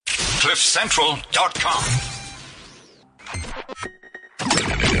CliffCentral.com.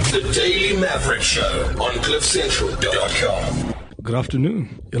 The Daily Maverick Show on CliffCentral.com. Good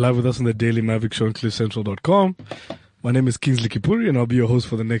afternoon. You're live with us on the Daily Maverick Show on CliffCentral.com. My name is Kingsley Kipuri, and I'll be your host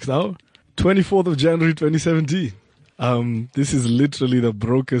for the next hour. 24th of January 2017. This is literally the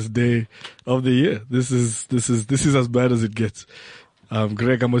brokest day of the year. This is as bad as it gets.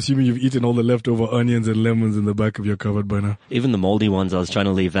 Greg, I'm assuming you've eaten all the leftover onions and lemons in the back of your cupboard by now. Even the moldy ones I was trying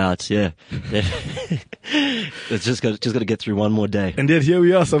to leave out, yeah. It's just got to get through one more day. And yet here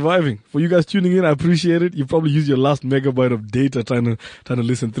we are surviving. For you guys tuning in, I appreciate it. You probably used your last megabyte of data trying to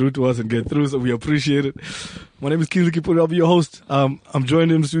listen through to us and get through, so we appreciate it. My name is Kingsley Kipuri. I'll be your host. I'm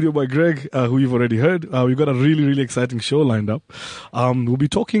joined in the studio by Greg, who you've already heard. We've got a really, really exciting show lined up. We'll be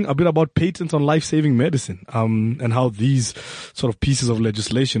talking a bit about patents on life-saving medicine, and how these sort of pieces of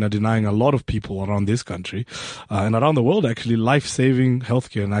legislation are denying a lot of people around this country, and around the world actually, life-saving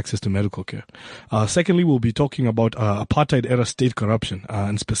healthcare and access to medical care. Secondly, we'll be talking about apartheid-era state corruption,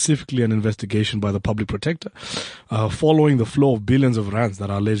 and specifically an investigation by the public protector, following the flow of billions of rands that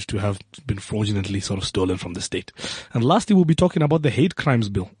are alleged to have been fraudulently sort of stolen from the state. And lastly, we'll be talking about the hate crimes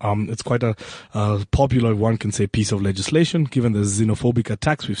bill. It's quite a popular, one can say, piece of legislation, given the xenophobic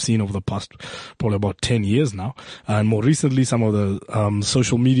attacks we've seen over the past probably about 10 years now. And more recently, some of the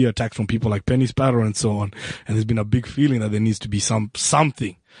social media attacks from people like Penny Sparrow and so on. And there's been a big feeling that there needs to be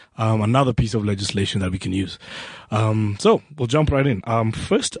something, another piece of legislation that we can use. So we'll jump right in.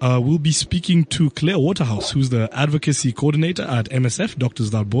 First, we'll be speaking to Claire Waterhouse, who's the advocacy coordinator at MSF, Doctors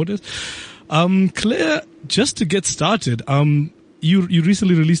Without Borders. Claire, just to get started, you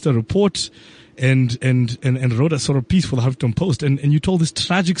recently released a report and wrote a sort of piece for the Huffington Post, and you told this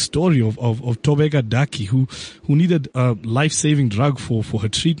tragic story of Tobeka Daki, who needed a life-saving drug for her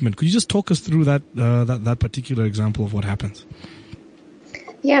treatment. Could you just talk us through that particular example of what happens?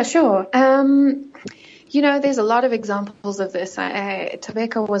 Yeah, sure. There's a lot of examples of this.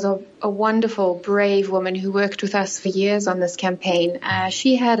 Tobeka was a wonderful, brave woman who worked with us for years on this campaign.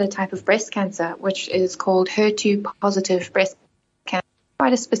 She had a type of breast cancer, which is called HER2-positive breast cancer,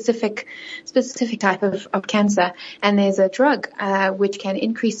 quite a specific type of cancer. And there's a drug which can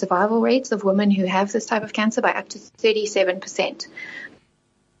increase survival rates of women who have this type of cancer by up to 37%.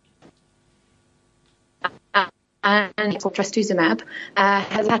 And it's called trastuzumab,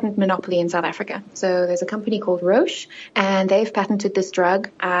 has a patent monopoly in South Africa. So there's a company called Roche, and they've patented this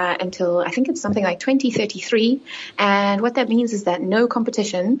drug until I think it's something like 2033. And what that means is that no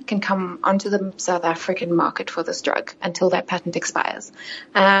competition can come onto the South African market for this drug until that patent expires.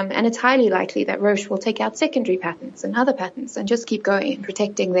 And it's highly likely that Roche will take out secondary patents and other patents and just keep going and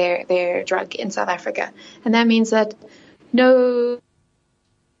protecting their drug in South Africa. And that means that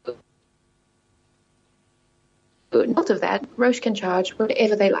not of that, Roche can charge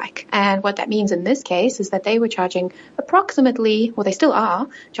whatever they like. And what that means in this case is that they were charging they still are,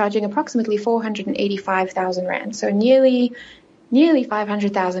 charging approximately 485,000 Rand. So nearly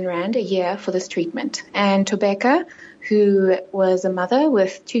 500,000 Rand a year for this treatment. And Tobeka, who was a mother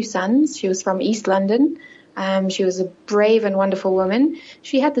with 2 sons, she was from East London. She was a brave and wonderful woman.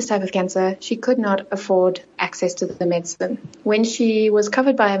 She had this type of cancer. She could not afford access to the medicine. When she was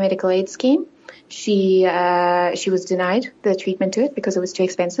covered by a medical aid scheme, she was denied the treatment to it because it was too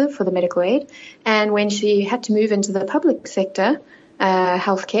expensive for the medical aid. And when she had to move into the public sector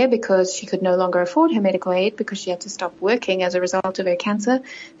healthcare because she could no longer afford her medical aid because she had to stop working as a result of her cancer,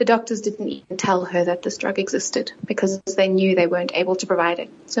 the doctors didn't even tell her that this drug existed because they knew they weren't able to provide it.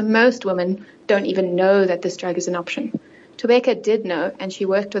 So most women don't even know that this drug is an option. Tobeka did know, and she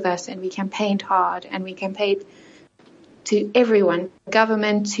worked with us, and we campaigned hard, and we campaigned to everyone,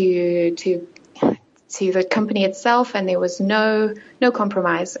 government to the company itself, and there was no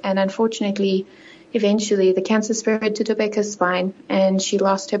compromise. And unfortunately, eventually the cancer spread to Tobeka's spine, and she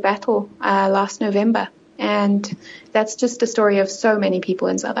lost her battle last November. And that's just a story of so many people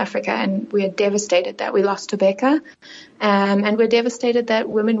in South Africa, and we are devastated that we lost Tobeka, and we're devastated that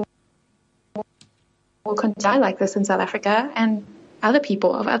women will continue to die like this in South Africa, and other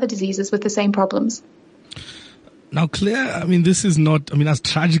people of other diseases with the same problems. Now, Claire, this is not, as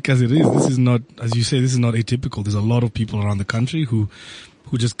tragic as it is, this is not, as you say, this is not atypical. There's a lot of people around the country who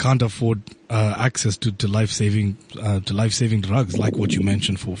just can't afford access to life-saving drugs, like what you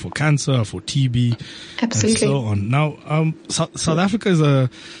mentioned for cancer, for TB, Absolutely. and so on. Now, South Africa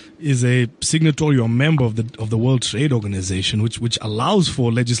is a signatory or member of the World Trade Organization, which allows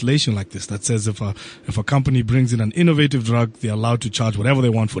for legislation like this that says if a company brings in an innovative drug, they're allowed to charge whatever they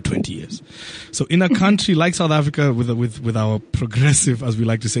want for 20 years. So in a country like South Africa, with our progressive, as we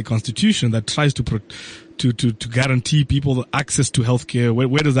like to say, constitution that tries to guarantee people access to healthcare,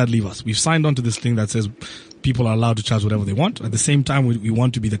 where does that leave us? We've signed on to this thing that says people are allowed to charge whatever they want. At the same time, we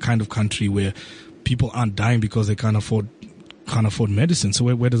want to be the kind of country where people aren't dying because they can't afford medicine.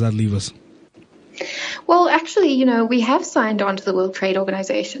 So where does that leave us? Well, actually, we have signed on to the World Trade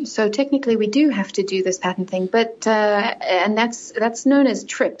Organization, so technically we do have to do this patent thing, but and that's known as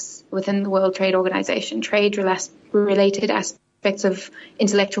TRIPS within the World Trade Organization, trade-related aspects of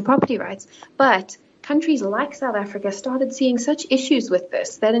intellectual property rights. But countries like South Africa started seeing such issues with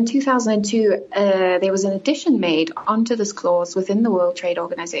this that in 2002 there was an addition made onto this clause within the World Trade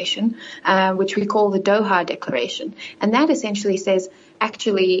Organization, which we call the Doha Declaration. And that essentially says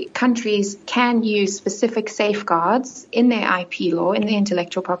actually countries can use specific safeguards in their IP law, in their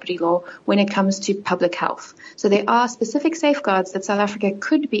intellectual property law, when it comes to public health. So there are specific safeguards that South Africa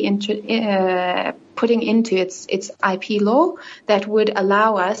could be putting into its IP law that would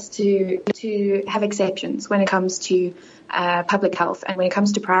allow us to have exceptions when it comes to public health and when it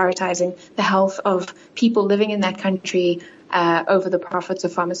comes to prioritizing the health of people living in that country over the profits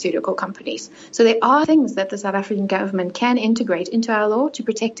of pharmaceutical companies. So there are things that the South African government can integrate into our law to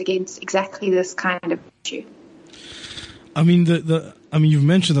protect against exactly this kind of issue. I mean, you've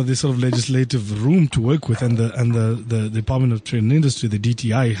mentioned that there's sort of legislative room to work with, and the Department of Trade and Industry, the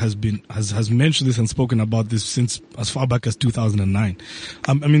DTI, has mentioned this and spoken about this since as far back as 2009.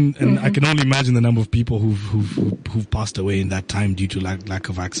 I can only imagine the number of people who've passed away in that time due to lack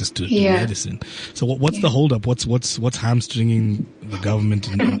of access to medicine. So what's the holdup? What's hamstringing the government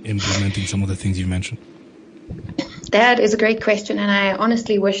in implementing some of the things you mentioned? That is a great question, and I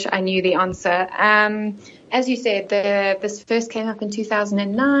honestly wish I knew the answer. As you said, this first came up in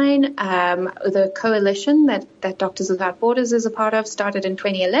 2009. The coalition that Doctors Without Borders is a part of started in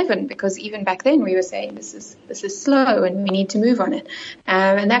 2011, because even back then we were saying this is slow and we need to move on it.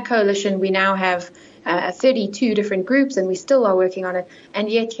 And that coalition, we now have 32 different groups, and we still are working on it. And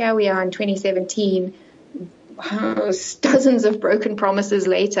yet here we are in 2017. Dozens of broken promises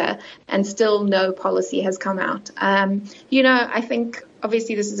later, and still no policy has come out. I think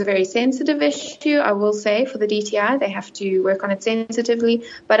obviously this is a very sensitive issue, I will say, for the DTI. They have to work on it sensitively.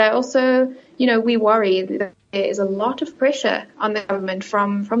 But I also, we worry that there is a lot of pressure on the government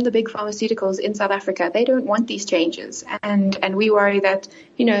from the big pharmaceuticals in South Africa. They don't want these changes. And we worry that,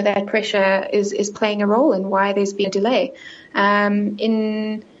 that pressure is playing a role in why there's been a delay.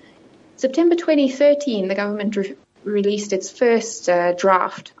 In September 2013, the government released its first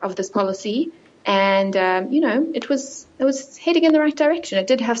draft of this policy, and it was heading in the right direction. It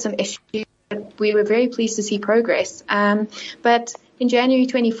did have some issues, but we were very pleased to see progress. But in January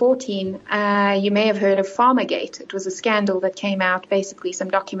 2014, you may have heard of Pharmagate. It was a scandal that came out. Basically,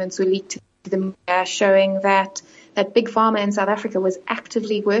 some documents were leaked to the media showing that Big Pharma in South Africa was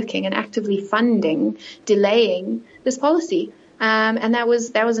actively working and actively funding, delaying this policy. And that was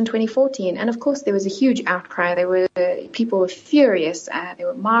in 2014. And of course, there was a huge outcry. People were furious. There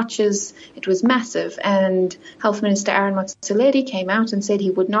were marches. It was massive. And Health Minister Aaron Motsoaledi came out and said he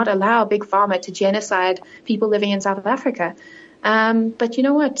would not allow Big Pharma to genocide people living in South Africa. But you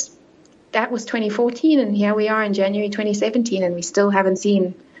know what? That was 2014, and here we are in January 2017, and we still haven't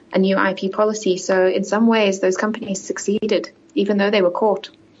seen a new IP policy. So in some ways, those companies succeeded, even though they were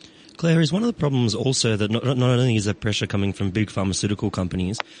caught. Claire, is one of the problems also that not only is there pressure coming from big pharmaceutical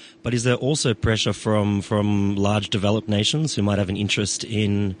companies, but is there also pressure from large developed nations who might have an interest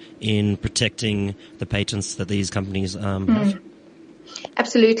in protecting the patents that these companies have?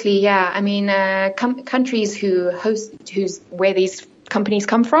 Absolutely, yeah. I mean, countries where these companies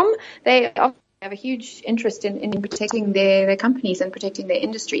come from, they have a huge interest in protecting their companies and protecting their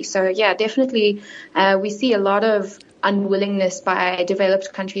industry. So, yeah, definitely we see a lot of unwillingness by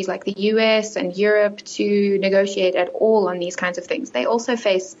developed countries like the US and Europe to negotiate at all on these kinds of things. They also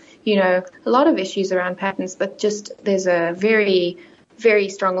face, a lot of issues around patents, but just there's a very, very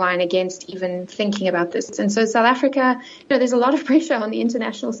strong line against even thinking about this. And so South Africa, there's a lot of pressure on the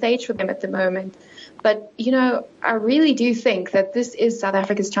international stage for them at the moment. But, I really do think that this is South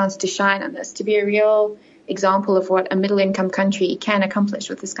Africa's chance to shine on this, to be a real example of what a middle-income country can accomplish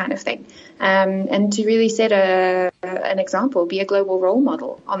with this kind of thing. And to really set an example, be a global role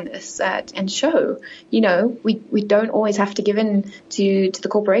model on this, and show, we don't always have to give in to the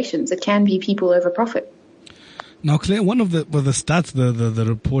corporations. It can be people over profit. Now, Claire, one of the stats, the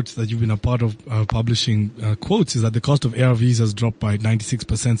reports that you've been a part of publishing quotes is that the cost of ARVs has dropped by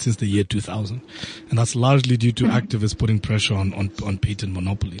 96% since the year 2000, and that's largely due to activists putting pressure on patent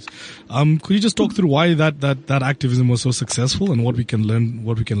monopolies. Could you just talk through why that activism was so successful and what we can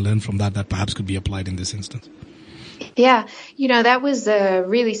learn from that perhaps could be applied in this instance? Yeah, that was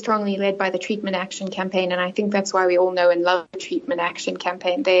really strongly led by the Treatment Action Campaign, and I think that's why we all know and love the Treatment Action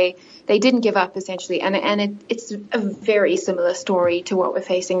Campaign. They didn't give up, essentially, and it's a very similar story to what we're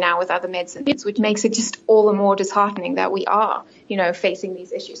facing now with other medicines, which makes it just all the more disheartening that we are, facing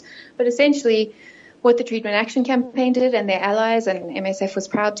these issues. But essentially, what the Treatment Action Campaign did, and their allies, and MSF was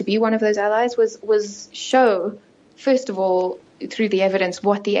proud to be one of those allies, was show, first of all, through the evidence,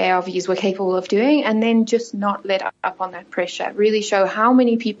 what the ARVs were capable of doing, and then just not let up on that pressure. Really show how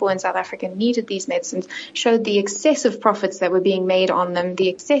many people in South Africa needed these medicines, showed the excessive profits that were being made on them, the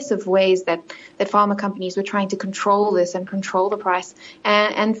excessive ways that pharma companies were trying to control this and control the price,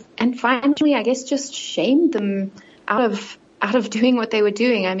 and finally, I guess, just shamed them out of doing what they were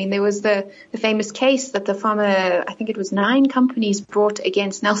doing. I mean, there was the famous case that the pharma, I think it was 9 companies brought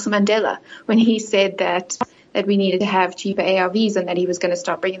against Nelson Mandela when he said that we needed to have cheaper ARVs and that he was going to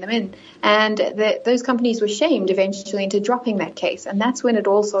start bringing them in. And those companies were shamed eventually into dropping that case. And that's when it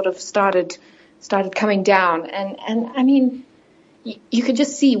all sort of started coming down. And I mean, you could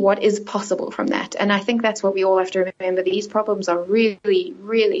just see what is possible from that. And I think that's what we all have to remember. These problems are really,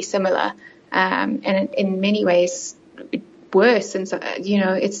 really similar, and in many ways worse. And so,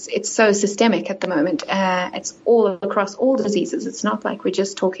 it's so systemic at the moment. It's all across all diseases. It's not like we're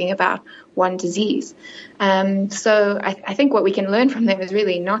just talking about one disease. So I think what we can learn from them is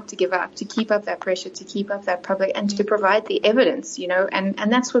really not to give up, to keep up that pressure, to keep up that public, and to provide the evidence, and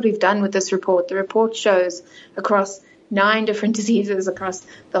that's what we've done with this report. The report shows across 9 different diseases, across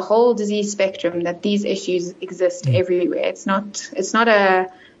the whole disease spectrum, that these issues exist everywhere. It's not a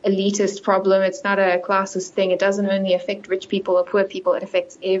elitist problem. It's not a classist thing. It doesn't only affect rich people or poor people. It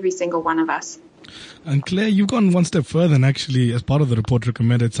affects every single one of us. And Claire, you've gone one step further and actually, as part of the report,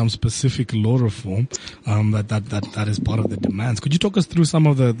 recommended some specific law reform that is part of the demands. Could you talk us through some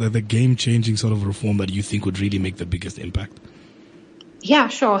of the game-changing sort of reform that you think would really make the biggest impact? Yeah,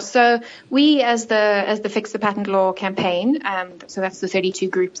 sure. So we, as the Fix the Patent Law campaign, so that's the 32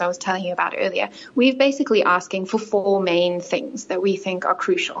 groups I was telling you about earlier, we're basically asking for 4 main things that we think are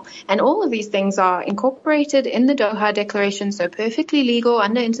crucial. And all of these things are incorporated in the Doha Declaration, so perfectly legal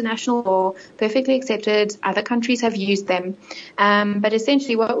under international law, perfectly accepted. Other countries have used them. But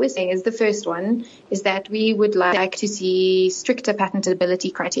essentially what we're saying is the first one is that we would like to see stricter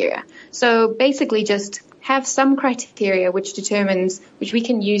patentability criteria. So basically just have some criteria which we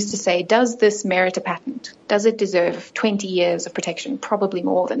can use to say, does this merit a patent? Does it deserve 20 years of protection? Probably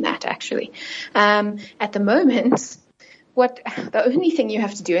more than that, actually. At the moment, the only thing you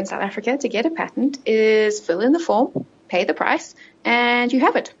have to do in South Africa to get a patent is fill in the form, pay the price, and you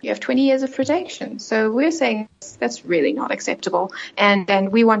have it. You have 20 years of protection. So we're saying that's really not acceptable.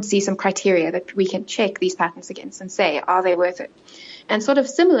 And we want to see some criteria that we can check these patents against and say, are they worth it? And sort of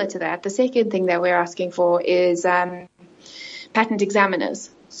similar to that, the second thing that we're asking for is patent examiners.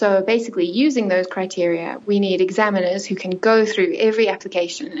 So basically using those criteria, we need examiners who can go through every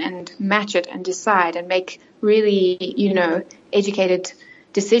application and match it and decide and make really, educated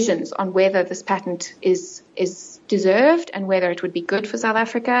decisions on whether this patent is deserved and whether it would be good for South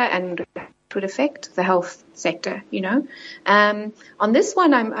Africa and would affect the health sector, On this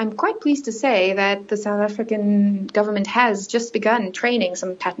one, I'm quite pleased to say that the South African government has just begun training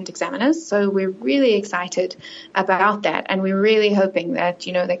some patent examiners. So we're really excited about that. And we're really hoping that,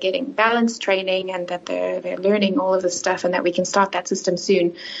 they're getting balanced training and that they're learning all of this stuff and that we can start that system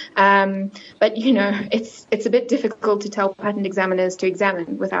soon. But, it's a bit difficult to tell patent examiners to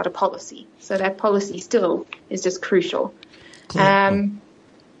examine without a policy. So that policy still is just crucial. Cool.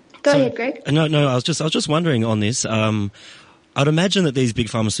 Go ahead, Greg. No, I was just wondering on this. I'd imagine that these big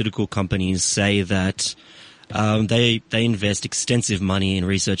pharmaceutical companies say that they invest extensive money in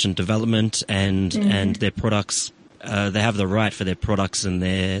research and development, and their products. They have the right for their products and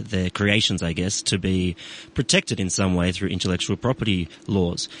their creations, I guess, to be protected in some way through intellectual property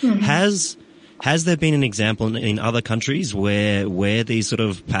laws. Has there been an example in other countries where these sort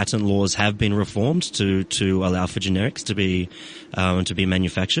of patent laws have been reformed to allow for generics to be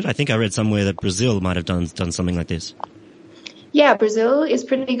manufactured? I think I read somewhere that Brazil might have done something like this. Yeah, Brazil is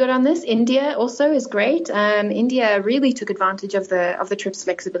pretty good on this. India also is great. India really took advantage of the TRIPS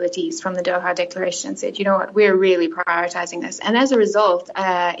flexibilities from the Doha Declaration and said, you know what, we're really prioritizing this. And as a result,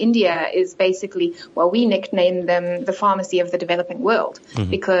 India is basically, well, we nickname them the pharmacy of the developing world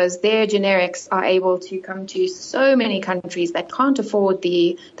because their generics are able to come to so many countries that can't afford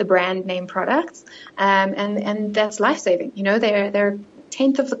the brand name products. And that's life-saving. You know, they're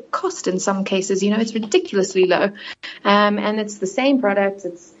tenth of the cost in some cases. You know, it's ridiculously low. And it's the same product.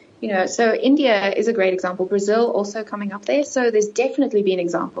 It's, you know, so India is a great example. Brazil also coming up there. So there's definitely been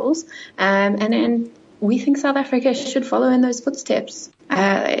examples. And we think South Africa should follow in those footsteps.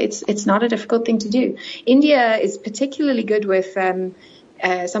 It's not a difficult thing to do. India is particularly good with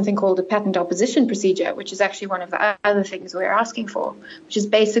something called a patent opposition procedure, which is actually one of the other things we're asking for, which is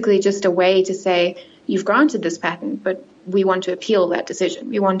basically just a way to say, you've granted this patent, but we want to appeal that decision.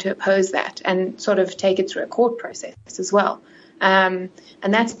 We want to oppose that and sort of take it through a court process as well. And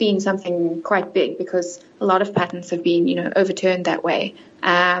that's been something quite big because a lot of patents have been, you know, overturned that way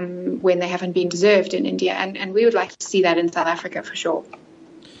when they haven't been deserved in India. And we would like to see that in South Africa for sure.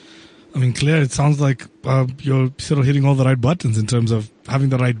 I mean, Claire, it sounds like you're sort of hitting all the right buttons in terms of having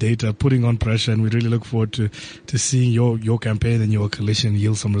the right data, putting on pressure, and we really look forward to seeing your campaign and your coalition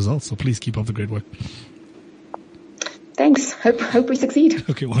yield some results. So please keep up the great work. Thanks. Hope we succeed.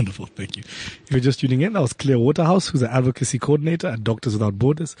 Okay, wonderful. Thank you. If you're just tuning in, that was Claire Waterhouse, who's an advocacy coordinator at Doctors Without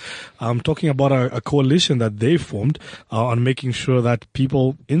Borders, talking about a coalition that they formed on making sure that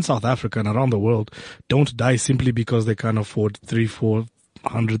people in South Africa and around the world don't die simply because they can't afford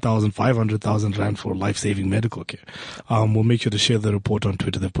 300,000, 500,000 rand for life-saving medical care. We'll make sure to share the report on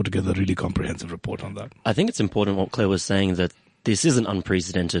Twitter. They've put together a really comprehensive report on that. I think it's important what Claire was saying, that this isn't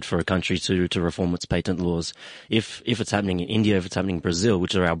unprecedented for a country to reform its patent laws. If it's happening in India, if it's happening in Brazil,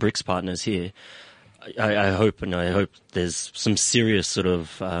 which are our BRICS partners here, I hope there's some serious sort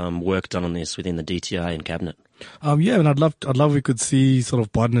of work done on this within the DTI and cabinet. Yeah, and I'd love we could see sort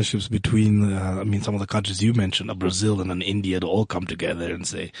of partnerships between, some of the countries you mentioned, Brazil and India, to all come together and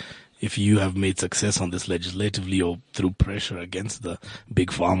say, if you have made success on this legislatively or through pressure against the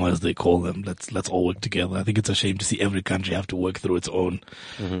big pharma, as they call them, let's all work together. I think it's a shame to see every country have to work through its own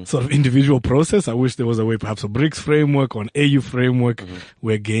sort of individual process. I wish there was a way, perhaps a BRICS framework or an AU framework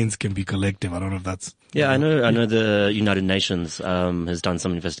where gains can be collective. I don't know if that's... Yeah, I know the United Nations has done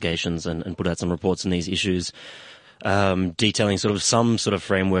some investigations and put out some reports on these issues, detailing sort of some sort of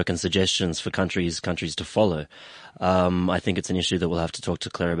framework and suggestions for countries to follow. I think it's an issue that we'll have to talk to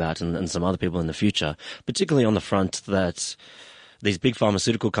Claire about and some other people in the future, particularly on the front that these big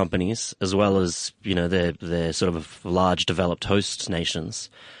pharmaceutical companies, as well as, you know, their sort of large developed host nations,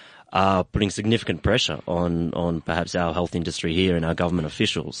 are putting significant pressure on perhaps our health industry here and our government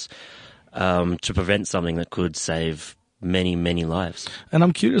officials to prevent something that could save many, many lives. And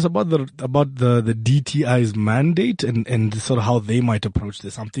I'm curious about the DTI's mandate and sort of how they might approach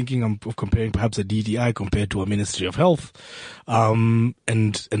this. I'm thinking of comparing perhaps a DTI compared to a Ministry of Health, and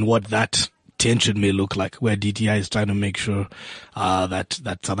what that tension may look like, where DTI is trying to make sure that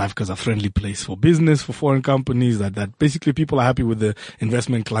South Africa is a friendly place for business, for foreign companies, that basically people are happy with the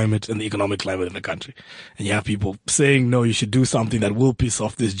investment climate and the economic climate in the country. And you have people saying, no, you should do something that will piss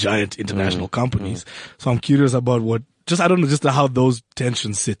off these giant international companies. So I'm curious about how those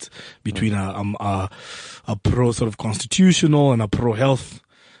tensions sit between a pro sort of constitutional and a pro health,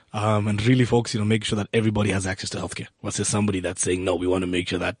 and really focusing on making sure that everybody has access to healthcare. Versus somebody that's saying, no, we want to make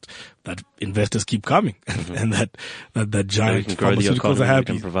sure that investors keep coming and that giant pharmaceuticals are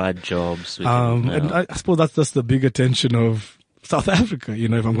happy. We can provide jobs. And I suppose that's just the bigger tension of South Africa. You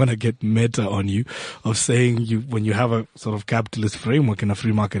know, if I'm going to get meta on you, of saying when you have a sort of capitalist framework in a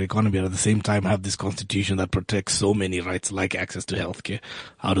free market economy, and at the same time have this constitution that protects so many rights like access to healthcare,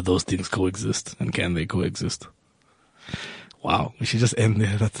 how do those things coexist, and can they coexist? Wow, we should just end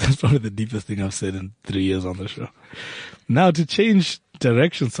there. That's probably the deepest thing I've said in 3 years on the show. Now, to change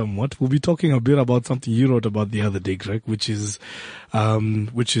direction somewhat, we'll be talking a bit about something you wrote about the other day, Greg, which is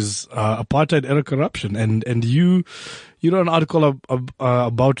apartheid era corruption. And you wrote an article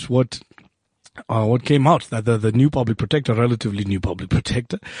about what came out, that the new public protector, relatively new public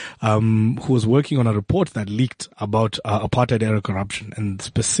protector, who was working on a report that leaked about apartheid era corruption, and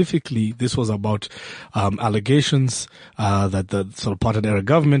specifically this was about allegations that the sort of apartheid era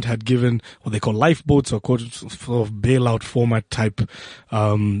government had given what they call lifeboats, or sort of bailout format type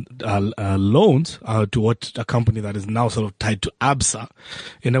loans to what a company that is now sort of tied to ABSA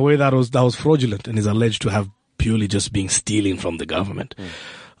in a way that was fraudulent and is alleged to have purely just been stealing from the government.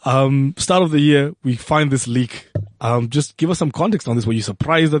 Start of the year, we find this leak. Just give us some context on this. Were you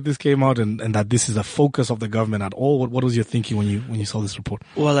surprised that this came out and that this is a focus of the government at all? What was your tthinking when you saw this report?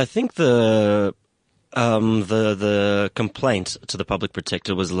 Well, I think the complaint to the public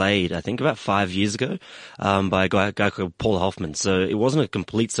protector was laid, I think, about 5 years ago, by a guy called Paul Hoffman. So it wasn't a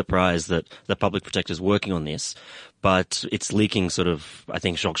complete surprise that the public protector is working on this, but its leaking sort of, I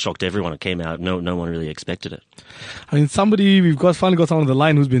think, shocked everyone. It came out. No one really expected it. I mean, we've finally got someone on the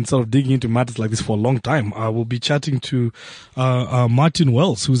line who's been sort of digging into matters like this for a long time. We'll be chatting to Martin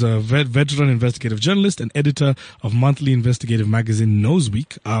Wells, who's a veteran investigative journalist and editor of monthly investigative magazine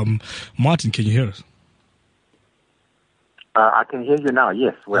Noseweek. Martin, can you hear us? I can hear you now,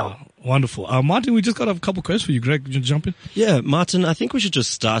 yes. Well, wonderful. Martin, we just got a couple questions for you. Greg, could you jump in? Yeah, Martin, I think we should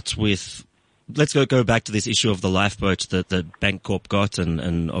just start with, let's go back to this issue of the lifeboat that Bancorp got,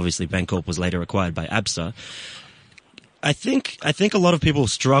 and obviously Bancorp was later acquired by Absa. I think a lot of people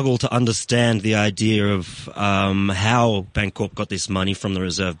struggle to understand the idea of how Bancorp got this money from the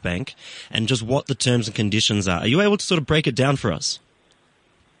Reserve Bank and just what the terms and conditions are. Are you able to sort of break it down for us?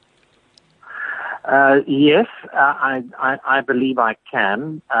 Yes, I believe I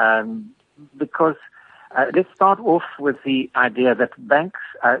can, because let's start off with the idea that banks,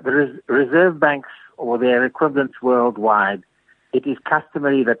 the reserve banks or their equivalents worldwide, it is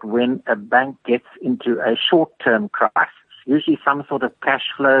customary that when a bank gets into a short-term crisis, usually some sort of cash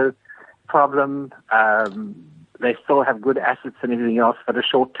flow problem, they still have good assets and everything else, but a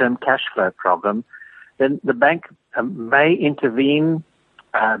short-term cash flow problem, then the bank may intervene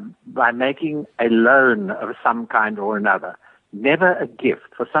by making a loan of some kind or another. Never a gift.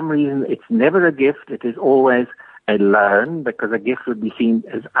 For some reason, it's never a gift. It is always a loan, because a gift would be seen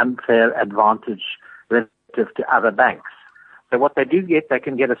as unfair advantage relative to other banks. So what they do get, they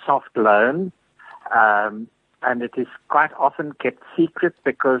can get a soft loan, and it is quite often kept secret,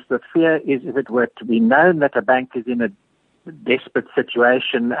 because the fear is if it were to be known that a bank is in a desperate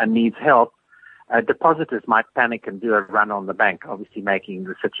situation and needs help, depositors might panic and do a run on the bank, obviously making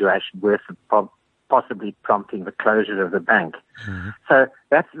the situation worse and possibly prompting the closure of the bank. Mm-hmm. So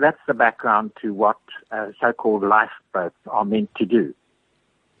that's the background to what so-called lifeboats are meant to do.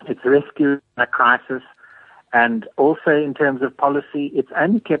 It's rescue in a crisis, and also in terms of policy, it's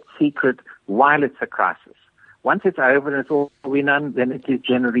only kept secret while it's a crisis. Once it's over and it's all we know, then it is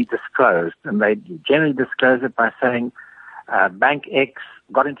generally disclosed, and they generally disclose it by saying, Bank X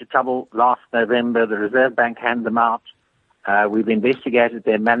got into trouble last November. The Reserve Bank handed them out. We've investigated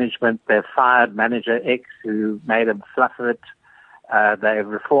their management. They've fired manager X who made a fluff of it. They've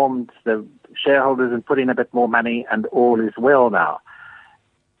reformed the shareholders and put in a bit more money, and all is well now.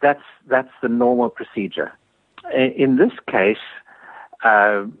 That's the normal procedure. In this case,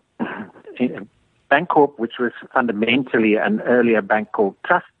 Bancorp, which was fundamentally an earlier bank called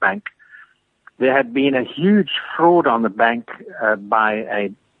Trust Bank, there had been a huge fraud on the bank by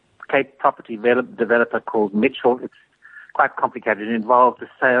a Cape property developer called Mitchell. It's quite complicated. It involved the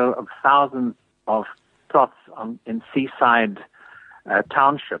sale of thousands of plots in seaside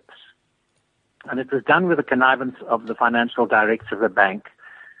townships. And it was done with the connivance of the financial director of the bank.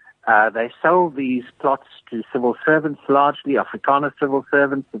 They sold these plots to civil servants, largely Afrikaner civil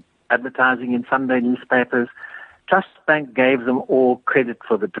servants, advertising in Sunday newspapers. Trust Bank gave them all credit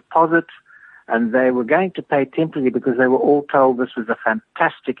for the deposit, and they were going to pay temporarily because they were all told this was a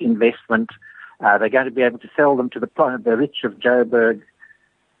fantastic investment. They're going to be able to sell them to the rich of Joburg,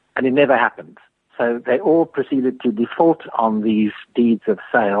 and it never happened. So they all proceeded to default on these deeds of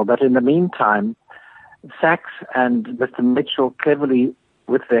sale. But in the meantime, Sachs and Mr. Mitchell, cleverly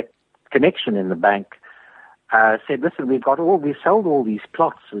with their connection in the bank, said, listen, we sold all these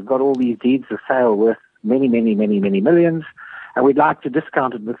plots. We've got all these deeds of sale worth many, many, many, many millions, and we'd like to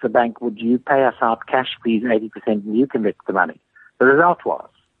discount it with the bank. Would you pay us out cash, please, 80%, and you collect the money? The result was,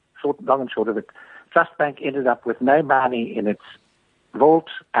 long and short of it, Trust Bank ended up with no money in its vault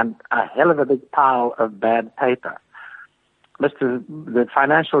and a hell of a big pile of bad paper. The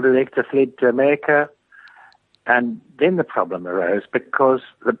financial director fled to America, and then the problem arose because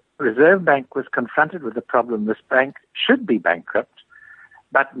the Reserve Bank was confronted with the problem this bank should be bankrupt,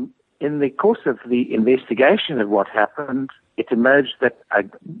 but in the course of the investigation of what happened, it emerged that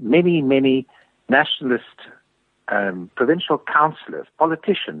many, many nationalist provincial councillors,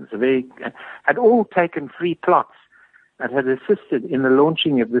 politicians, had all taken free plots and had assisted in the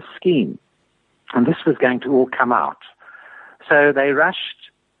launching of this scheme. And this was going to all come out. So they rushed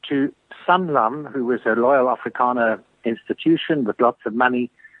to Sanlam, who was a loyal Afrikaner institution with lots of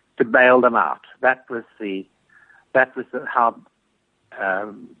money, to bail them out. That was how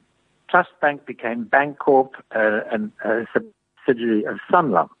Trust Bank became Bancorp, and a subsidiary of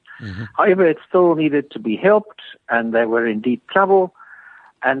Sanlam. However, it still needed to be helped, and they were in deep trouble.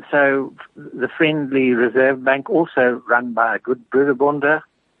 And so the friendly Reserve Bank, also run by a good Broederbonder,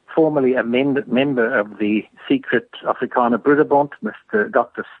 formerly a member of the secret Afrikaner Broederbond, Mr.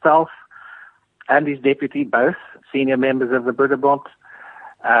 Dr. Stalf, and his deputy, both senior members of the Broederbond,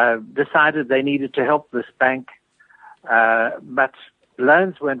 decided they needed to help this bank, but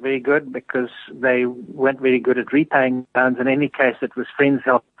loans weren't very good because they weren't very good at repaying loans. In any case, it was friends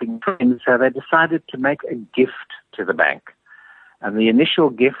helping friends, so they decided to make a gift to the bank. And the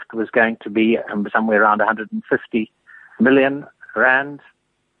initial gift was going to be somewhere around 150 million rand,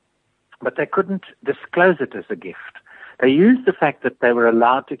 but they couldn't disclose it as a gift. They used the fact that they were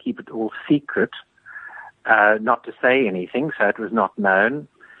allowed to keep it all secret, not to say anything, so it was not known.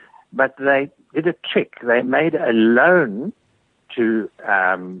 But they did a trick. They made a loan to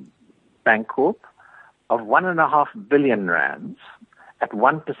Bancorp of 1.5 billion rands at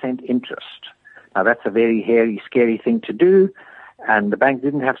 1% interest. Now, that's a very hairy, scary thing to do, and the bank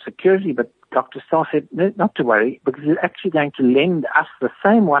didn't have security, but Dr. Starr said, no, not to worry, because you're actually going to lend us the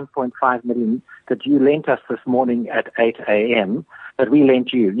same 1.5 million that you lent us this morning at 8 a.m., that we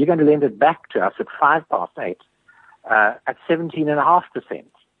lent you. You're going to lend it back to us at 8:05 at 17.5%.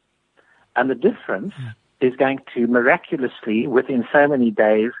 And the difference is going to miraculously, within so many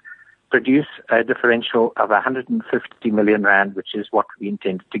days, produce a differential of 150 million rand, which is what we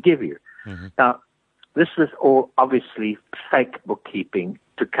intended to give you. Now, this was all obviously fake bookkeeping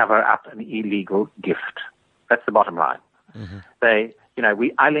to cover up an illegal gift. That's the bottom line.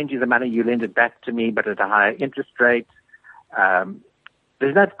 I lend you the money, you lend it back to me, but at a higher interest rate.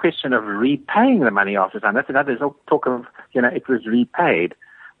 There's no question of repaying the money after time. That's another talk of, it was repaid.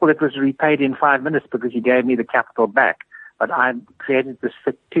 Well, it was repaid in 5 minutes because you gave me the capital back. But I created this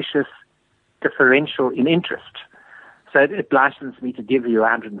fictitious differential in interest. So it licensed me to give you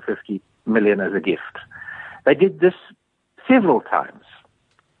 150 million as a gift. They did this several times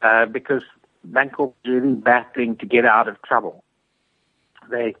because Bancorp was really battling to get out of trouble.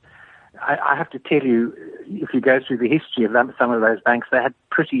 I have to tell you, if you go through the history of some of those banks, they had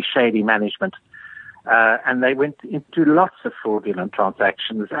pretty shady management. And they went into lots of fraudulent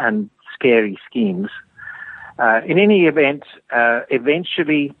transactions and scary schemes. In any event,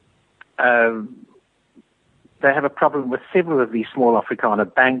 eventually they have a problem with several of these small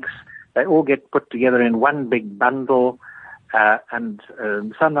Afrikaner banks. They all get put together in one big bundle, and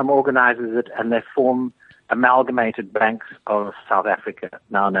Sanlam organizes it, and they form Amalgamated Banks of South Africa,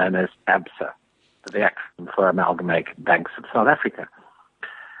 now known as ABSA, the acronym for Amalgamated Banks of South Africa.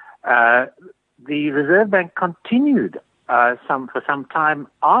 The Reserve Bank continued for some time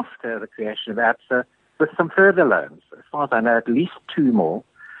after the creation of ABSA with some further loans. As far as I know, at least 2 more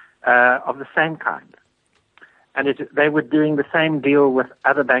of the same kind. And they were doing the same deal with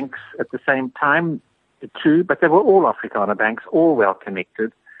other banks at the same time too, but they were all Afrikaner banks, all well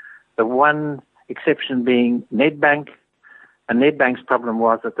connected. The one exception being Nedbank. And Nedbank's problem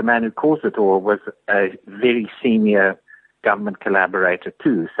was that the man who caused it all was a very senior government collaborator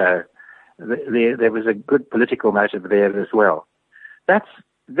too. So there was a good political motive there as well. That's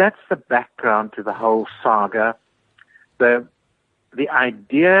the background to the whole saga. The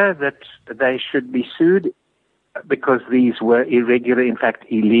idea that they should be sued because these were irregular, in fact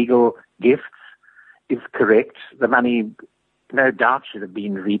illegal gifts, is correct. The money, no doubt, should have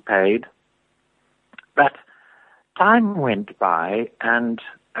been repaid. But time went by, and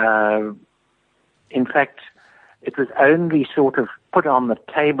in fact, it was only sort of put on the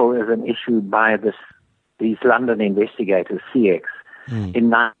table as an issue by these London investigators, CX, in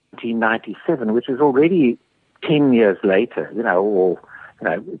 1997, which is already 10 years later,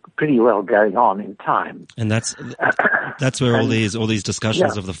 pretty well going on in time. And that's where all these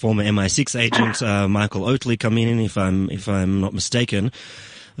discussions of the former MI6 agent Michael Oatley come in, if I'm not mistaken.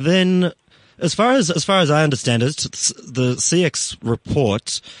 Then, as far as I understand it, the CX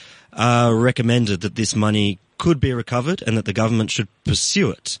report recommended that this money could be recovered and that the government should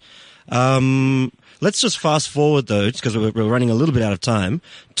pursue it. Let's just fast forward, though, because we're running a little bit out of time,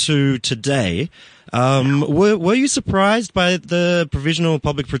 to today. Were you surprised by the Provisional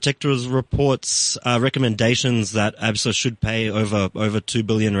Public Protector's report's recommendations that ABSA should pay over 2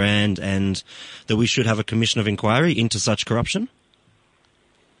 billion rand and that we should have a commission of inquiry into such corruption?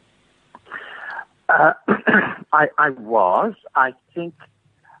 I was. I think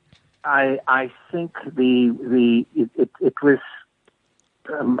it was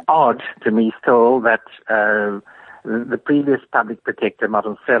odd to me still that the previous public protector,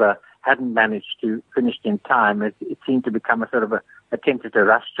 Madonsela, hadn't managed to finish in time. It seemed to become a sort of attempted a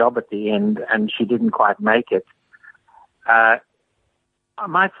rush job at the end, and she didn't quite make it.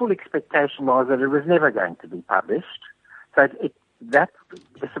 my full expectation was that it was never going to be published. So the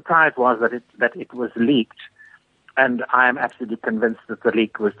surprise was that it was leaked, and I am absolutely convinced that the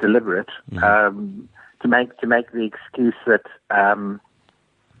leak was deliberate to make the excuse that an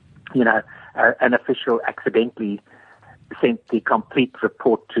official accidentally sent the complete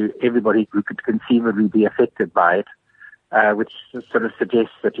report to everybody who could conceivably be affected by it, which sort of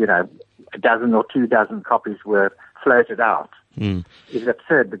suggests that a dozen or 2 dozen copies were floated out. Is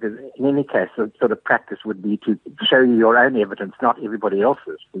absurd, because in any case, the sort of practice would be to show you your own evidence, not everybody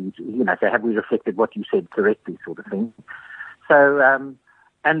else's. So have we reflected what you said correctly, sort of thing. So,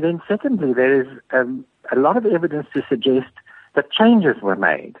 and then secondly, there is a lot of evidence to suggest that changes were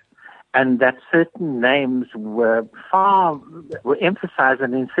made, and that certain names were emphasized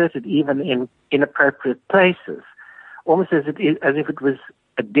and inserted even in inappropriate places, almost as if it was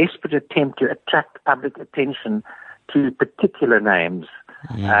a desperate attempt to attract public attention to particular names,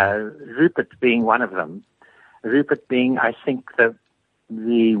 Rupert being one of them. Rupert being, I think, the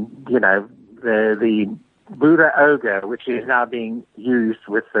Boer ogre, which is now being used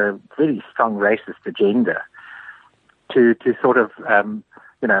with a very strong racist agenda to sort of,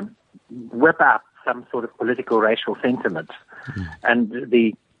 whip up some sort of political racial sentiment. And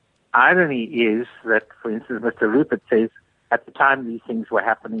the irony is that, for instance, Mr. Rupert says at the time these things were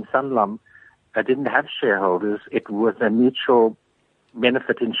happening, Sanlam didn't have shareholders. It was a mutual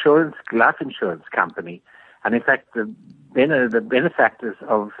benefit life insurance company. And in fact, the benefactors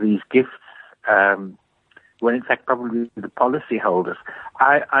of these gifts were in fact probably the policyholders.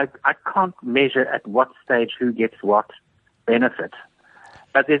 I can't measure at what stage who gets what benefit,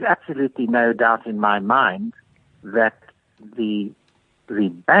 but there's absolutely no doubt in my mind that the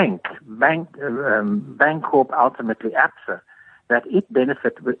Bancorp, ultimately ABSA, that it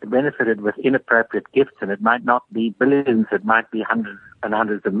benefited with inappropriate gifts, and it might not be billions, it might be hundreds and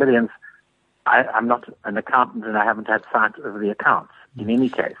hundreds of millions. I'm not an accountant, and I haven't had sight of the accounts in any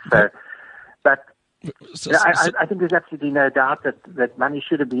case. I think there's absolutely no doubt that money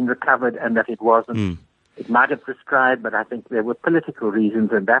should have been recovered and that it wasn't. It might have prescribed, but I think there were political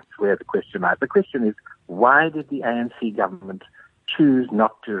reasons, and that's where the question lies. The question is, why did the ANC government choose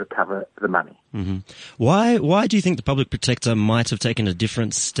not to recover the money? Why do you think the public protector might have taken a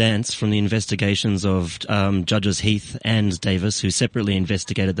different stance from the investigations of Judges Heath and Davis, who separately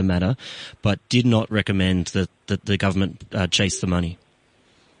investigated the matter, but did not recommend that the government chase the money?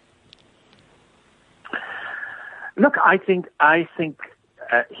 Look, I think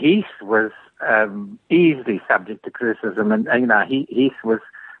Heath was easily subject to criticism, and Heath was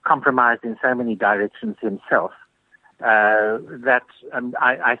compromised in so many directions himself that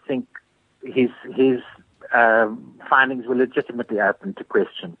I think his findings were legitimately open to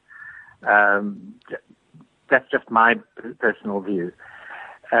question. That's just my personal view.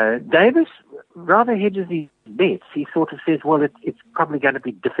 Davis rather hedges his bets. He sort of says, well, it's probably going to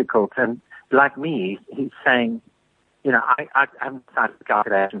be difficult, and like me, he's saying, I haven't signed the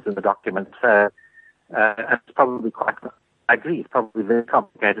calculations in the document, so it's probably I agree, it's probably very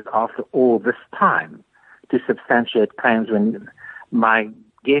complicated after all this time to substantiate claims, when my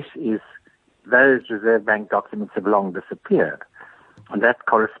guess is those Reserve Bank documents have long disappeared. And that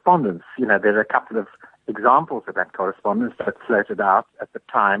correspondence, there are a couple of examples of that correspondence that floated out at the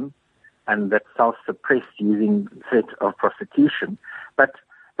time and that self-suppressed using threat of prosecution. But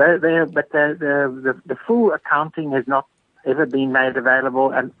the full accounting has not ever been made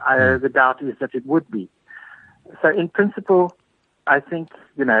available, and the doubt is that it would be. So in principle, I think,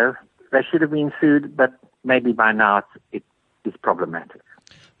 they should have been sued, but maybe by now it is problematic.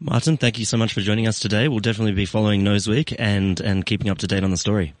 Martin, thank you so much for joining us today. We'll definitely be following Noseweek and keeping up to date on the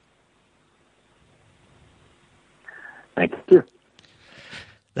story. Thank you.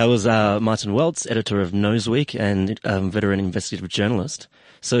 That was Martin Weltz, editor of Noseweek and veteran investigative journalist.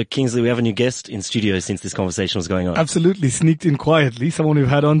 So, Kingsley, we have a new guest in studio since this conversation was going on. Absolutely, sneaked in quietly. Someone we've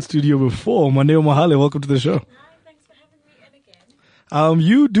had on studio before. Maneo Mahale, welcome to the show.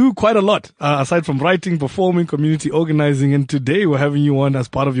 You do quite a lot, aside from writing, performing, community organizing, and today we're having you on as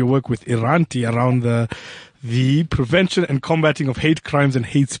part of your work with Iranti around the Prevention and Combating of Hate Crimes and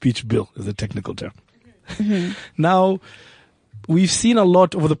Hate Speech Bill, is the technical term. Now, we've seen a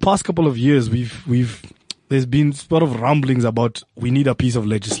lot over the past couple of years. There's been sort of rumblings about we need a piece of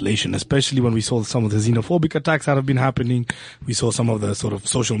legislation, especially when we saw some of the xenophobic attacks that have been happening. We saw some of the sort of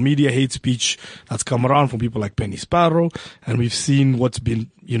social media hate speech that's come around from people like Penny Sparrow. And we've seen what's been,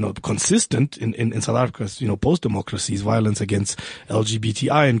 consistent in South Africa's, post-democracy's violence against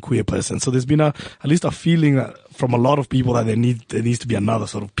LGBTI and queer persons. So there's been at least a feeling from a lot of people that there needs to be another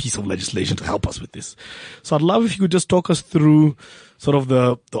sort of piece of legislation to help us with this. So I'd love if you could just talk us through sort of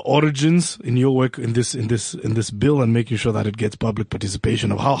the origins in your work in this bill and making sure that it gets public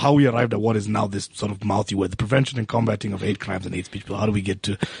participation of how we arrived at what is now this sort of mouthy word, the prevention and combating of hate crimes and hate speech bill. How do we get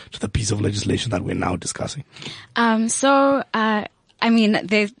to the piece of legislation that we're now discussing? There's a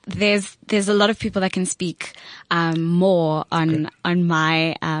lot of people that can speak more on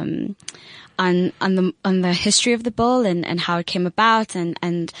my on the history of the bill and how it came about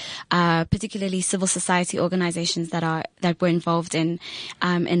and particularly civil society organizations that were involved in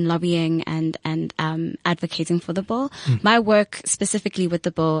lobbying and advocating for the bill. My work specifically with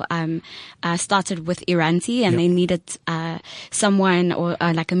the bill started with Iranti, and they needed someone or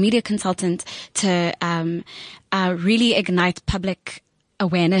like a media consultant to really ignite public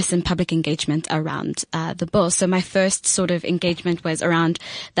awareness and public engagement around the bill. So my first sort of engagement was around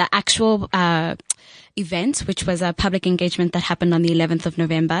the actual event, which was a public engagement that happened on the 11th of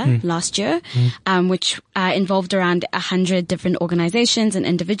November last year, which involved around 100 different organizations and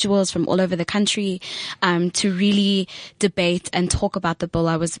individuals from all over the country to really debate and talk about the bill.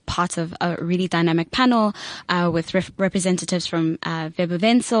 I was part of a really dynamic panel with representatives from Weber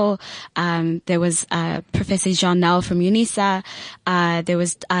Wenzel. There was Professor Jean Nel from UNISA. There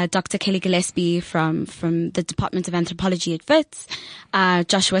was Dr. Kelly Gillespie from the Department of Anthropology at Wits.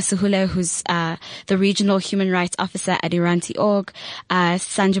 Joshua Suhule, who's the Regional Human Rights Officer at Iranti.org,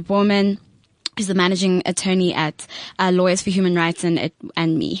 Sandra Borman, who's the managing attorney at Lawyers for Human Rights, and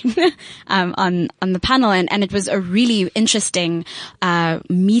me on the panel, and it was a really interesting,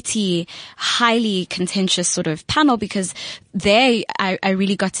 meaty, highly contentious sort of panel because I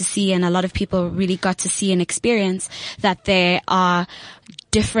really got to see, and a lot of people really got to see and experience that there are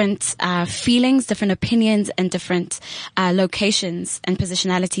different feelings, different opinions, and different locations and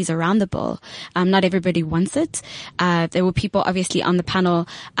positionalities around the bill. Not everybody wants it. There were people obviously on the panel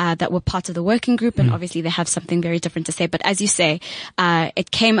that were part of the working group, and obviously they have something very different to say. But as you say,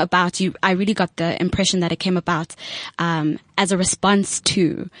 it came about. I really got the impression that it came about as a response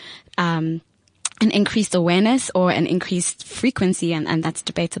to an increased awareness or an increased frequency, and that's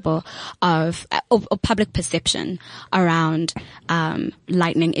debatable, of public perception around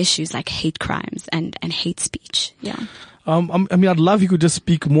lightning issues like hate crimes and hate speech. Yeah. I'd love if you could just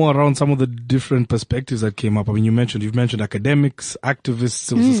speak more around some of the different perspectives that came up. You've mentioned academics, activists,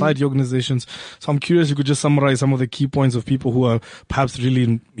 civil society organizations. So I'm curious, you could just summarize some of the key points of people who are perhaps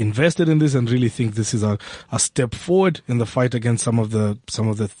really invested in this and really think this is a step forward in the fight against some of the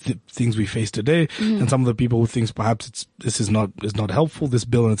things we face today, and some of the people who think perhaps this is not helpful. This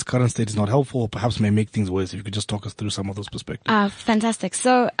bill in its current state is not helpful, or perhaps may make things worse. If you could just talk us through some of those perspectives. Fantastic.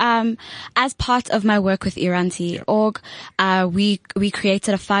 So, as part of my work with Iranti.org, we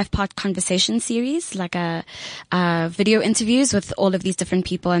created a 5-part conversation series, like a video interviews with all of these different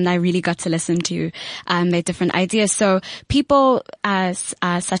people, and I really got to listen to their different ideas. So people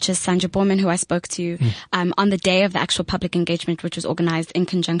such as Sandra Borman, who I spoke to on the day of the actual public engagement, which was organized in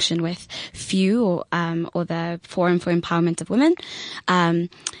conjunction with FEW or the Forum for Empowerment of Women.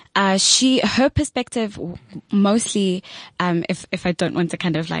 Her perspective mostly, if I don't want to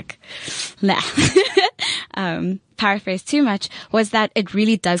kind of like paraphrase too much, was that it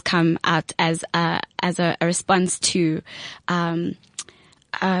really does come out as a response to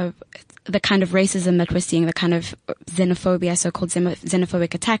the kind of racism that we're seeing, the kind of xenophobia, so-called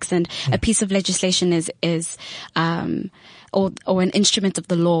xenophobic attacks, and a piece of legislation or an instrument of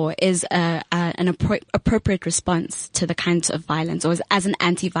the law is an appropriate response to the kinds of violence, or as an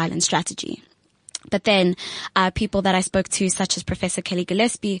anti-violence strategy. But then, people that I spoke to, such as Professor Kelly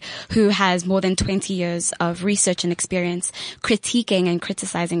Gillespie, who has more than 20 years of research and experience critiquing and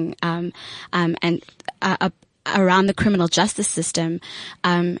criticizing, around the criminal justice system,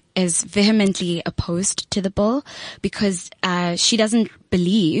 is vehemently opposed to the bill because, she doesn't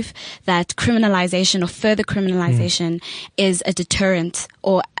believe that criminalization or further criminalization is a deterrent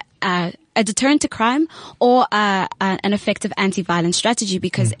or, a deterrent to crime or an effective anti-violence strategy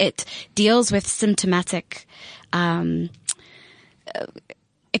because it deals with symptomatic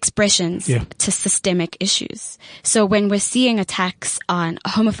expressions to systemic issues. So when we're seeing attacks on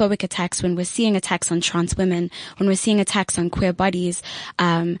homophobic attacks, when we're seeing attacks on trans women, when we're seeing attacks on queer bodies,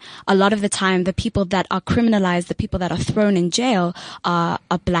 a lot of the time the people that are criminalized, the people that are thrown in jail are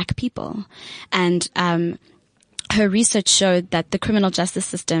black people. And her research showed that the criminal justice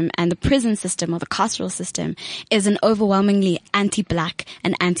system and the prison system or the carceral system is an overwhelmingly anti-black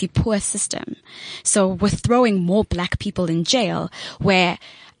and anti-poor system. So we're throwing more black people in jail where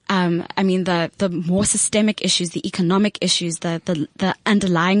the more systemic issues, the economic issues, the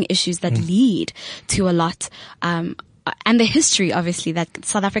underlying issues that lead to a lot, and the history, obviously, that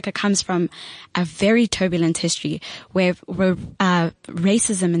South Africa comes from a very turbulent history where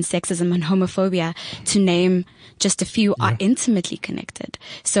racism and sexism and homophobia, to name just a few, are intimately connected.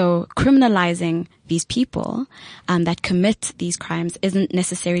 So criminalizing these people that commit these crimes isn't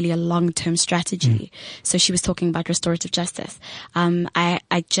necessarily a long-term strategy. So she was talking about restorative justice.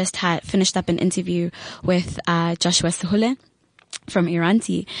 I just had finished up an interview with Joshua Sihule from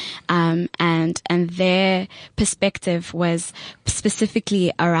Iranti, and their perspective was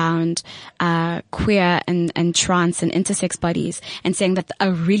specifically around queer and trans and intersex bodies, and saying that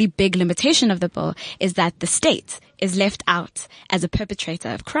a really big limitation of the bill is that the state is left out as a perpetrator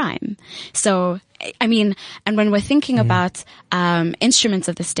of crime. So, I mean, and when we're thinking about instruments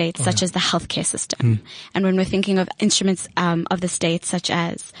of the state, such as the healthcare system, and when we're thinking of instruments of the state, such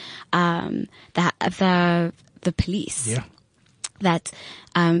as the police, that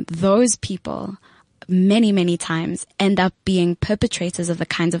those people many times end up being perpetrators of the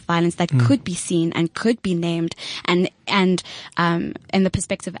kinds of violence that could be seen and could be named, and in the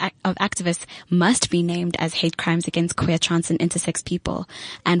perspective of activists, must be named as hate crimes against queer, trans, and intersex people.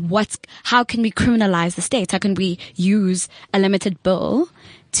 And how can we criminalize the state? How can we use a limited bill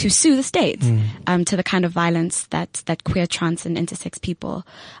to sue the state to the kind of violence that queer, trans, and intersex people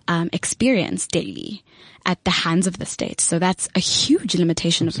experience daily at the hands of the state? So that's a huge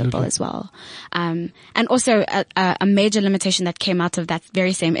limitation of the bill as well. And also a major limitation that came out of that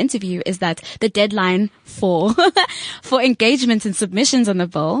very same interview is that the deadline for for engagement and submissions on the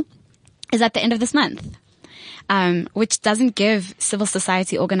bill is at the end of this month. Which doesn't give civil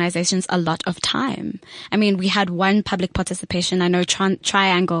society organizations a lot of time. I mean, we had one public participation. I know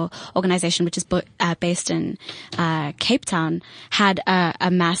Triangle organization, which is based in Cape Town, had a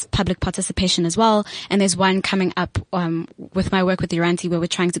mass public participation as well. And there's one coming up with my work with Iranti, where we're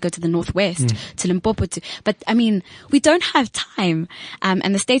trying to go to the northwest, to Limpopo. But I mean, we don't have time,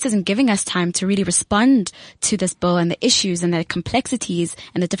 and the state isn't giving us time to really respond to this bill and the issues and the complexities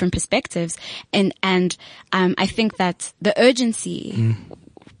and the different perspectives. And I think that the urgency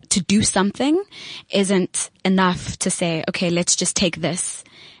to do something isn't enough to say, okay, let's just take this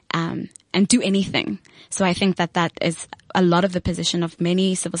and do anything. So I think that is a lot of the position of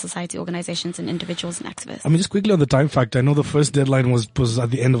many civil society organizations and individuals and activists. I mean, just quickly on the time factor, I know the first deadline was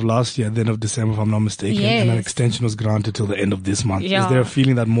at the end of last year, at the end of December, if I'm not mistaken, and an extension was granted till the end of this month. Is there a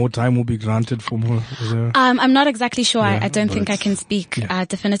feeling that more time will be granted for more? I'm not exactly sure. I don't think I can speak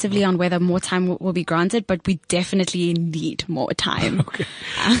definitively on whether more time will be granted, but we definitely need more time. Okay.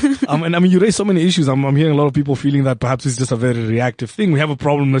 And I mean, you raised so many issues. I'm hearing a lot of people feeling that perhaps it's just a very reactive thing. We have a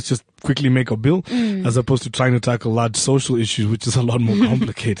problem, let's just quickly make a bill, as opposed to trying to tackle large social issues, which is a lot more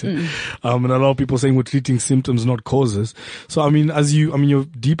complicated. And a lot of people saying we're treating symptoms, not causes. So, I mean, you're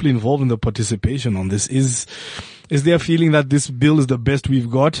deeply involved in the participation on this. Is there a feeling that this bill is the best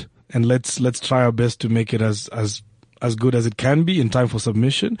we've got, and let's try our best to make it as good as it can be in time for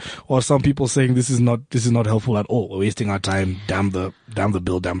submission? Or some people saying this is not helpful at all. We're wasting our time. Damn the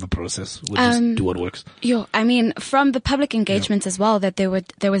bill, damn the process. We'll just do what works. I mean, from the public engagement as well, that there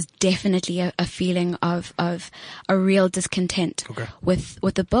was definitely a feeling of a real discontent with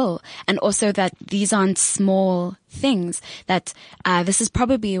the bill, and also that these aren't small things, that this is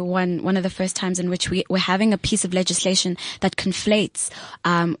probably one of the first times in which we're having a piece of legislation that conflates,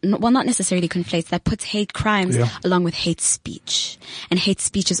 not necessarily conflates, that puts hate crimes along with hate speech. And hate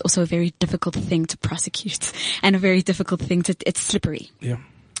speech is also a very difficult thing to prosecute, and a very difficult thing it's slippery. Yeah.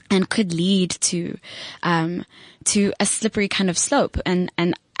 And could lead to a slippery kind of slope. And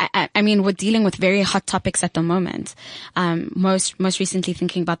I mean, we're dealing with very hot topics at the moment. Most recently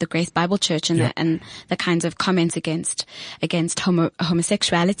thinking about the Grace Bible Church and the kinds of comments against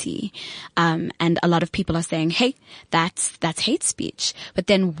homosexuality. And a lot of people are saying, hey, that's hate speech. But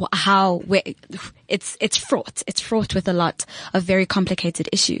then it's fraught. It's fraught with a lot of very complicated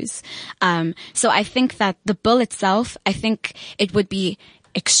issues. So I think that the bill itself, I think it would be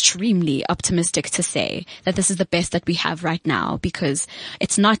extremely optimistic to say that this is the best that we have right now, because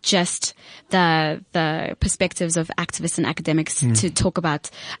it's not just the perspectives of activists and academics to talk about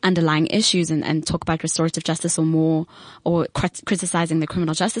underlying issues and talk about restorative justice or criticizing the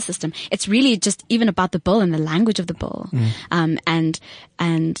criminal justice system. It's really just even about the bill and the language of the bill, and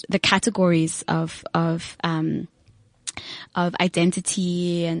the categories of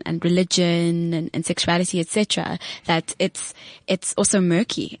identity and religion and sexuality, etc., that it's also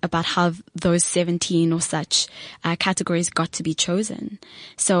murky about how those 17 or such categories got to be chosen.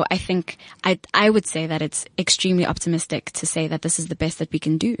 So I think I would say that it's extremely optimistic to say that this is the best that we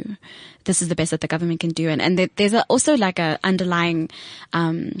can do. This is the best that the government can do. And there's also like a underlying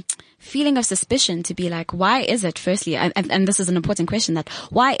feeling of suspicion to be like, why is it, firstly, and this is an important question, that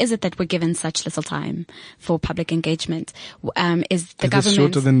why is it that we're given such little time for public engagement? Is the government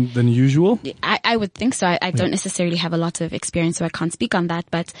shorter than usual? I would think so. I don't necessarily have a lot of experience, so I can't speak on that.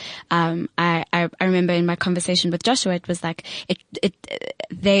 But I remember in my conversation with Joshua, it was like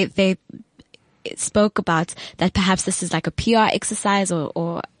they spoke about that perhaps this is like a PR exercise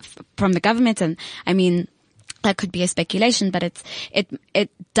or from the government, and I mean, that could be a speculation, but it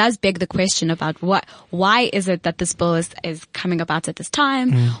does beg the question about why is it that this bill is coming about at this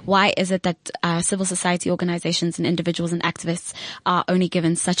time? Why is it that civil society organizations and individuals and activists are only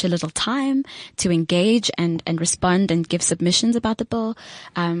given such a little time to engage and respond and give submissions about the bill?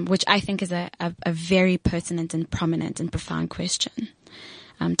 Which I think is a very pertinent and prominent and profound question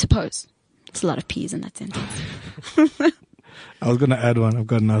to pose. It's a lot of P's in that sentence. I was going to add one. I've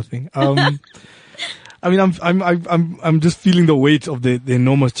got nothing. I mean, I'm just feeling the weight of the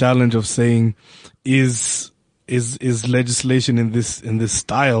enormous challenge of saying, is legislation in this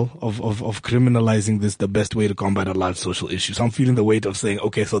style of criminalizing this the best way to combat a large social issue? So I'm feeling the weight of saying,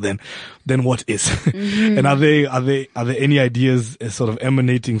 okay, so then what is? Mm-hmm. And are there any ideas sort of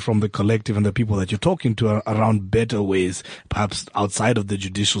emanating from the collective and the people that you're talking to around better ways, perhaps outside of the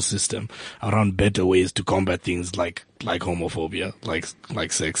judicial system, around better ways to combat things like homophobia, like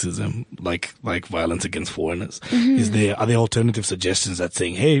sexism, like violence against foreigners? Mm-hmm. Are there alternative suggestions that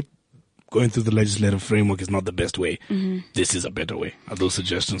saying, hey, going through the legislative framework is not the best way. Mm-hmm. This is a better way. Are those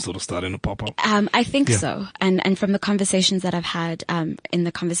suggestions sort of starting to pop up? I think so. And from the conversations that I've had in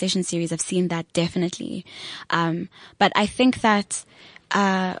the conversation series, I've seen that definitely. But I think that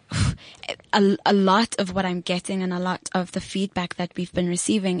a lot of what I'm getting and a lot of the feedback that we've been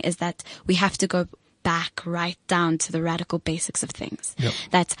receiving is that we have to go back right down to the radical basics of things. Yep.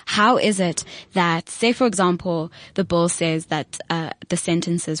 That how is it that, say for example, the bill says that the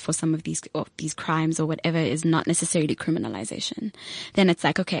sentences for some of these crimes or whatever is not necessarily criminalization. Then it's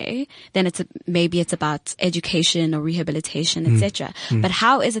like, okay, then maybe it's about education or rehabilitation, etc. But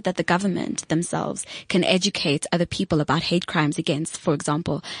how is it that the government themselves can educate other people about hate crimes against, for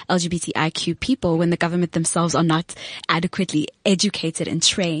example, LGBTIQ people, when the government themselves are not adequately educated and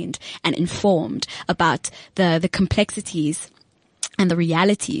trained and informed about the complexities and the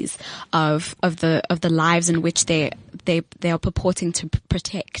realities of the lives in which they are purporting to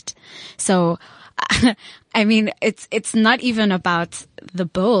protect? So, I mean, it's not even about the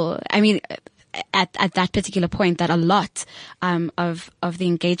bill. I mean, at that particular point, that a lot of the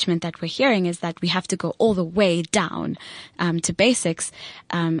engagement that we're hearing is that we have to go all the way down to basics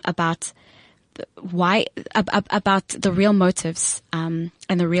about about the real motives and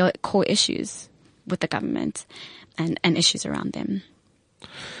the real core issues with the government and issues around them.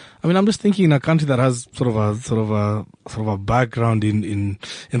 I mean, I'm just thinking in a country that has sort of a background in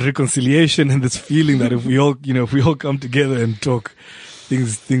reconciliation and this feeling that if we all come together and talk,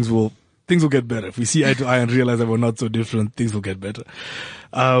 things will get better. If we see eye to eye and realize that we're not so different, things will get better.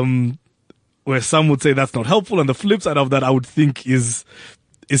 Where some would say that's not helpful, and the flip side of that, I would think is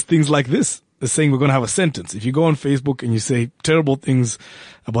things like this. The saying we're going to have a sentence. If you go on Facebook and you say terrible things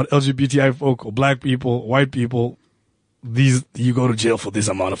about LGBTI folk or black people, white people, you go to jail for this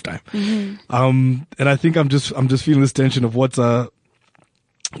amount of time. Mm-hmm. And I think I'm just feeling this tension of what's a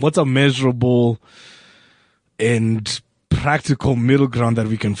measurable and practical middle ground that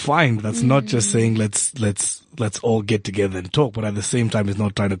we can find. That's not just saying let's all get together and talk, but at the same time, it's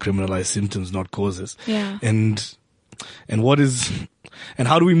not trying to criminalize symptoms, not causes. Yeah. And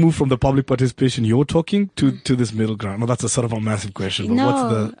how do we move from the public participation you're talking to this middle ground? No, that's a sort of a massive question.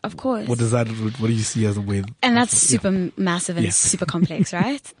 But of course. What do you see as a way? And that's super massive and super complex,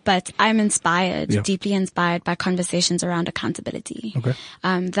 right? But I'm deeply inspired by conversations around accountability. Okay.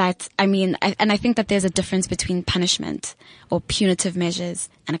 I think that there's a difference between punishment or punitive measures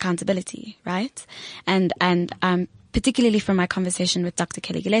and accountability, right? And particularly from my conversation with Dr.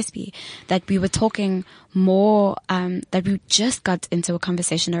 Kelly Gillespie, that we were talking more, that we just got into a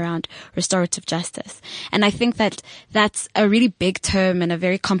conversation around restorative justice. And I think that that's a really big term and a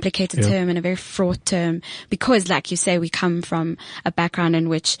very complicated term and a very fraught term because, like you say, we come from a background in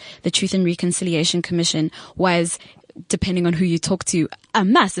which the Truth and Reconciliation Commission was, depending on who you talk to, a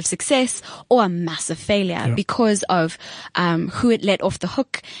massive success or a massive failure because of who it let off the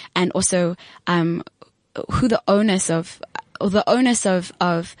hook, and also the onus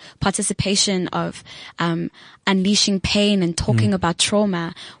of participation, of unleashing pain and talking about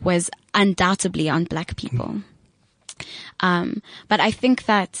trauma was undoubtedly on Black people. But I think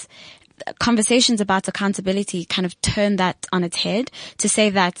that conversations about accountability kind of turn that on its head to say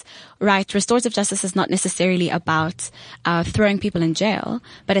that, right, restorative justice is not necessarily about throwing people in jail,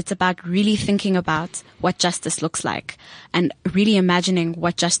 but it's about really thinking about what justice looks like and really imagining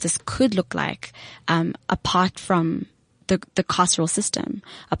what justice could look like apart from the carceral system,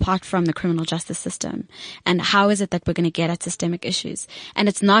 apart from the criminal justice system. And how is it that we're going to get at systemic issues? And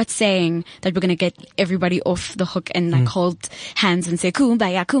it's not saying that we're going to get everybody off the hook and like hold hands and say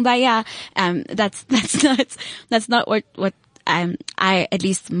kumbaya, kumbaya. That's not what at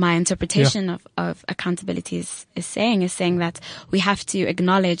least my interpretation of accountability is saying that we have to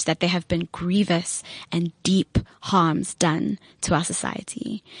acknowledge that there have been grievous and deep harms done to our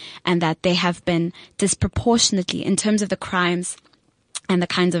society, and that they have been disproportionately, in terms of the crimes and the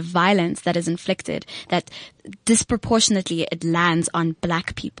kinds of violence that is inflicted, that disproportionately it lands on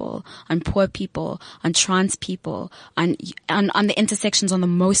Black people, on poor people, on trans people, on the intersections, on the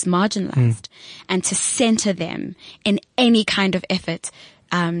most marginalized, and to center them in any kind of effort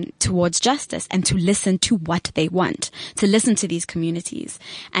towards justice, and to listen to what they want, to listen to these communities,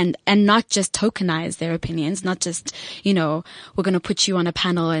 and not just tokenize their opinions, not just, we're going to put you on a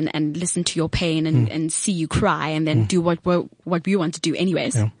panel and listen to your pain and see you cry and then do what we want to do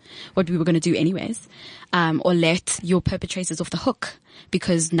anyways, what we were going to do anyways, or let your perpetrators off the hook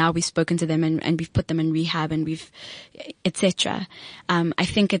because now we've spoken to them and we've put them in rehab and we've, etc. I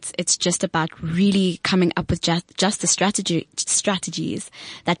think it's just about really coming up with justice strategies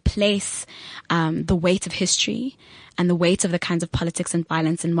that place the weight of history and the weight of the kinds of politics and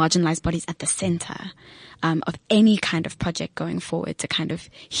violence and marginalized bodies at the center of any kind of project going forward, to kind of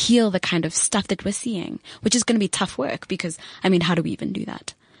heal the kind of stuff that we're seeing, which is going to be tough work because, how do we even do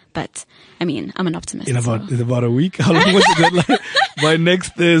that? But, I'm an optimist. In about a week? How long was the deadline? By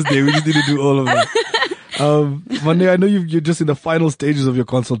next Thursday, we just need to do all of that. Monday, I know you're just in the final stages of your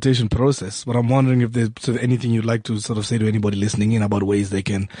consultation process, but I'm wondering if there's sort of anything you'd like to sort of say to anybody listening in about ways they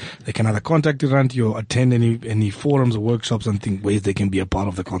can either contact Iranti or attend any forums or workshops and ways they can be a part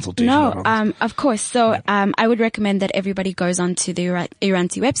of the consultation. No, of course. So, I would recommend that everybody goes onto the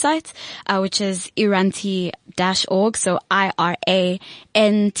Iranti website, which is iranti-org. So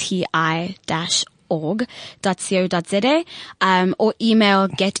iranti-org.co.za, or email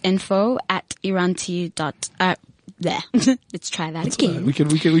getinfo@iranti. Let's try that again. We can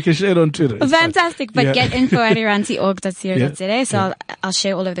share it on Twitter. It's fantastic. Fine. But getinfo@iranti.org.co.za. So I'll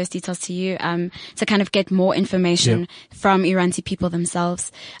share all of those details to you, to kind of get more information from Iranti people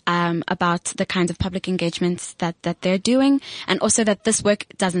themselves, about the kinds of public engagements that they're doing, and also that this work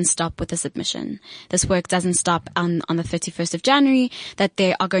doesn't stop with the submission. This work doesn't stop on the 31st of January, that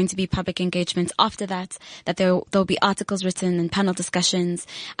there are going to be public engagements after that there'll be articles written and panel discussions,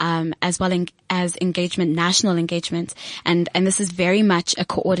 as well as national engagement. And this is very much a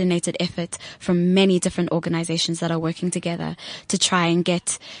coordinated effort from many different organizations that are working together to try and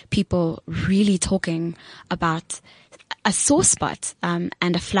get people really talking about a sore spot, and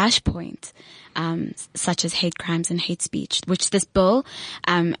a flashpoint, such as hate crimes and hate speech, which this bill,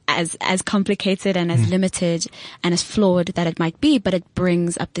 as complicated and as limited and as flawed that it might be, but it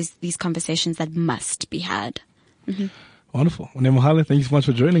brings up these conversations that must be had. Mm-hmm. Wonderful. Mohale, thank you so much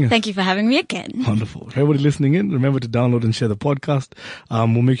for joining us. Thank you for having me again. Wonderful. Everybody listening in, remember to download and share the podcast.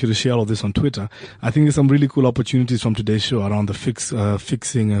 We'll make sure to share all of this on Twitter. I think there's some really cool opportunities from today's show around the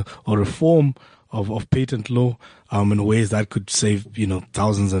fixing or reform of patent law, in ways that could save,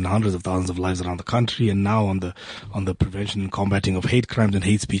 thousands and hundreds of thousands of lives around the country. And now on the prevention and combating of hate crimes and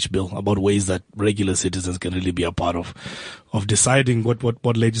hate speech bill, about ways that regular citizens can really be a part of deciding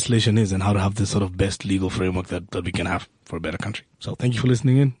what legislation is and how to have this sort of best legal framework that we can have for a better country. So thank you for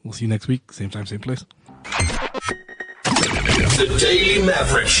listening in. We'll see you next week. Same time, same place. The Daily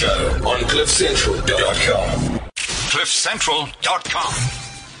Maverick Show on CliffCentral.com. CliffCentral.com.